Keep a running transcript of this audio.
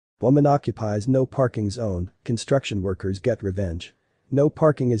Woman occupies no parking zone, construction workers get revenge. No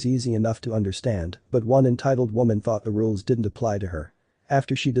parking is easy enough to understand, but one entitled woman thought the rules didn't apply to her.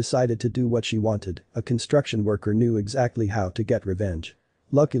 After she decided to do what she wanted, a construction worker knew exactly how to get revenge.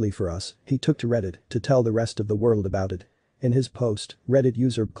 Luckily for us, he took to Reddit to tell the rest of the world about it. In his post, Reddit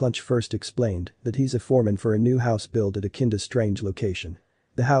user Clunch first explained that he's a foreman for a new house built at a kinda strange location.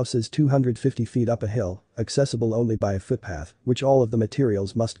 The house is 250 feet up a hill, accessible only by a footpath, which all of the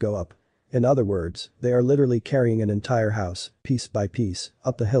materials must go up. In other words, they are literally carrying an entire house, piece by piece,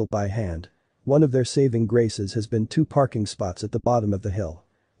 up the hill by hand. One of their saving graces has been 2 parking spots at the bottom of the hill.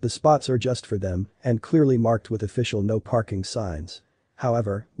 The spots are just for them, and clearly marked with official no parking signs.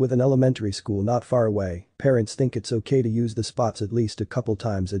 However, with an elementary school not far away, parents think it's okay to use the spots at least a couple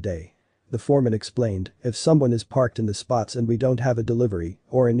times a day. The foreman explained, if someone is parked in the spots and we don't have a delivery,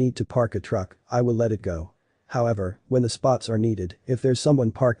 or a need to park a truck, I will let it go. However, when the spots are needed, if there's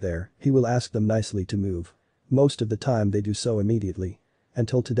someone parked there, he will ask them nicely to move. Most of the time they do so immediately.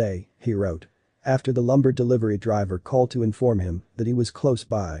 Until today, he wrote. After the lumber delivery driver called to inform him that he was close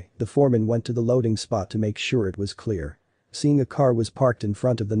by, the foreman went to the loading spot to make sure it was clear. Seeing a car was parked in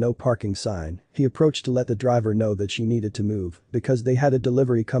front of the no parking sign, he approached to let the driver know that she needed to move because they had a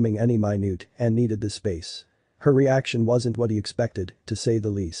delivery coming any minute and needed the space. Her reaction wasn't what he expected, to say the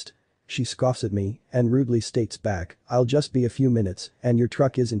least. She scoffs at me and rudely states back, "I'll just be a few minutes and your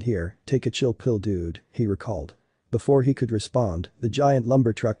truck isn't here, take a chill pill dude," he recalled. Before he could respond, the giant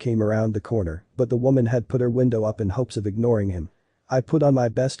lumber truck came around the corner, but the woman had put her window up in hopes of ignoring him. I put on my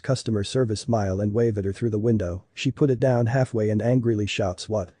best customer service smile and wave at her through the window. She put it down halfway and angrily shouts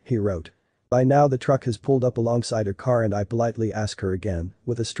what, he wrote. By now the truck has pulled up alongside her car and I politely ask her again,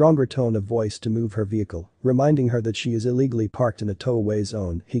 with a stronger tone of voice to move her vehicle, reminding her that she is illegally parked in a tow-away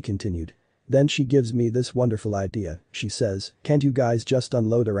zone, he continued. Then she gives me this wonderful idea, she says, "Can't you guys just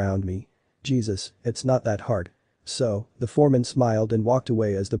unload around me? Jesus, it's not that hard." So, the foreman smiled and walked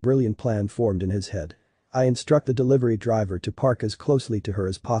away as the brilliant plan formed in his head. I instruct the delivery driver to park as closely to her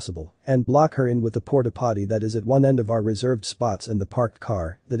as possible and block her in with the porta potty that is at one end of our reserved spots and the parked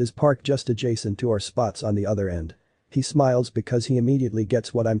car that is parked just adjacent to our spots on the other end. He smiles because he immediately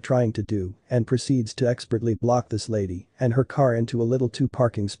gets what I'm trying to do and proceeds to expertly block this lady and her car into a little 2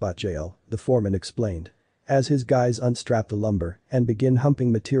 parking spot jail, the foreman explained. As his guys unstrap the lumber and begin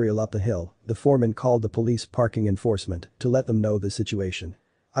humping material up the hill, the foreman called the police parking enforcement to let them know the situation.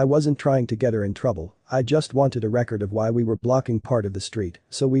 I wasn't trying to get her in trouble, I just wanted a record of why we were blocking part of the street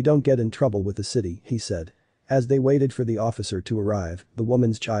so we don't get in trouble with the city, he said. As they waited for the officer to arrive, the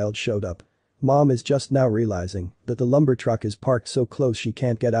woman's child showed up. Mom is just now realizing that the lumber truck is parked so close she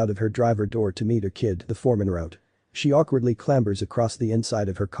can't get out of her driver door to meet her kid, the foreman wrote. She awkwardly clambers across the inside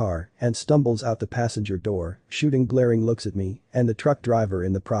of her car and stumbles out the passenger door, shooting glaring looks at me and the truck driver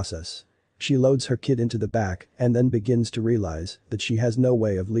in the process. She loads her kid into the back and then begins to realize that she has no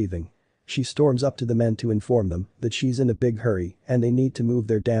way of leaving. She storms up to the men to inform them that she's in a big hurry and they need to move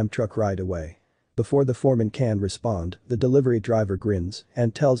their damn truck right away. Before the foreman can respond, the delivery driver grins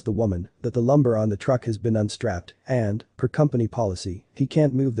and tells the woman that the lumber on the truck has been unstrapped and, per company policy, he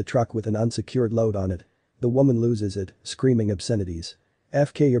can't move the truck with an unsecured load on it. The woman loses it, screaming obscenities.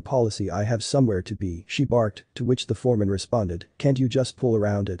 "FK your policy, I have somewhere to be," she barked, to which the foreman responded, "Can't you just pull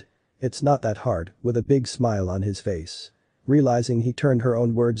around it? It's not that hard," with a big smile on his face. Realizing he turned her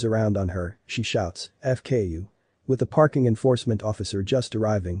own words around on her, she shouts, "FK you." With the parking enforcement officer just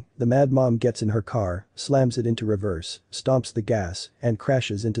arriving, the mad mom gets in her car, slams it into reverse, stomps the gas, and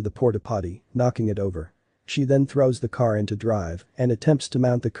crashes into the porta potty, knocking it over. She then throws the car into drive and attempts to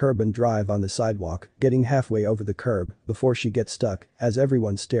mount the curb and drive on the sidewalk, getting halfway over the curb before she gets stuck as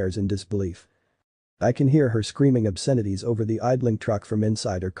everyone stares in disbelief. I can hear her screaming obscenities over the idling truck from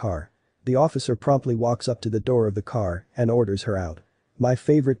inside her car. The officer promptly walks up to the door of the car and orders her out. My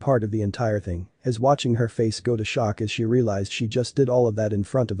favorite part of the entire thing is watching her face go to shock as she realized she just did all of that in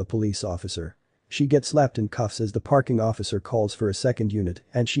front of a police officer. She gets slapped in cuffs as the parking officer calls for a second unit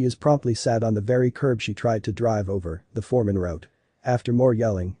and she is promptly sat on the very curb she tried to drive over, the foreman wrote. After more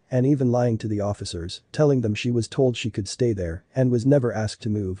yelling and even lying to the officers, telling them she was told she could stay there and was never asked to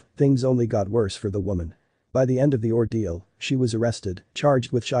move, things only got worse for the woman. By the end of the ordeal, she was arrested,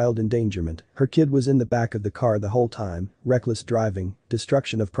 charged with child endangerment, her kid was in the back of the car the whole time, reckless driving,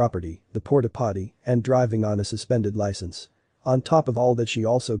 destruction of property, the porta potty, and driving on a suspended license. On top of all that, she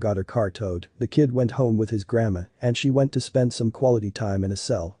also got her car towed, the kid went home with his grandma and she went to spend some quality time in a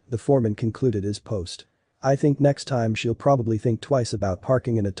cell, the foreman concluded his post. I think next time she'll probably think twice about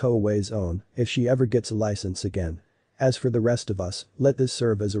parking in a tow-away zone if she ever gets a license again. As for the rest of us, let this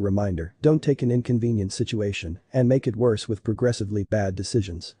serve as a reminder, don't take an inconvenient situation and make it worse with progressively bad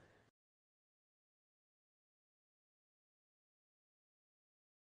decisions.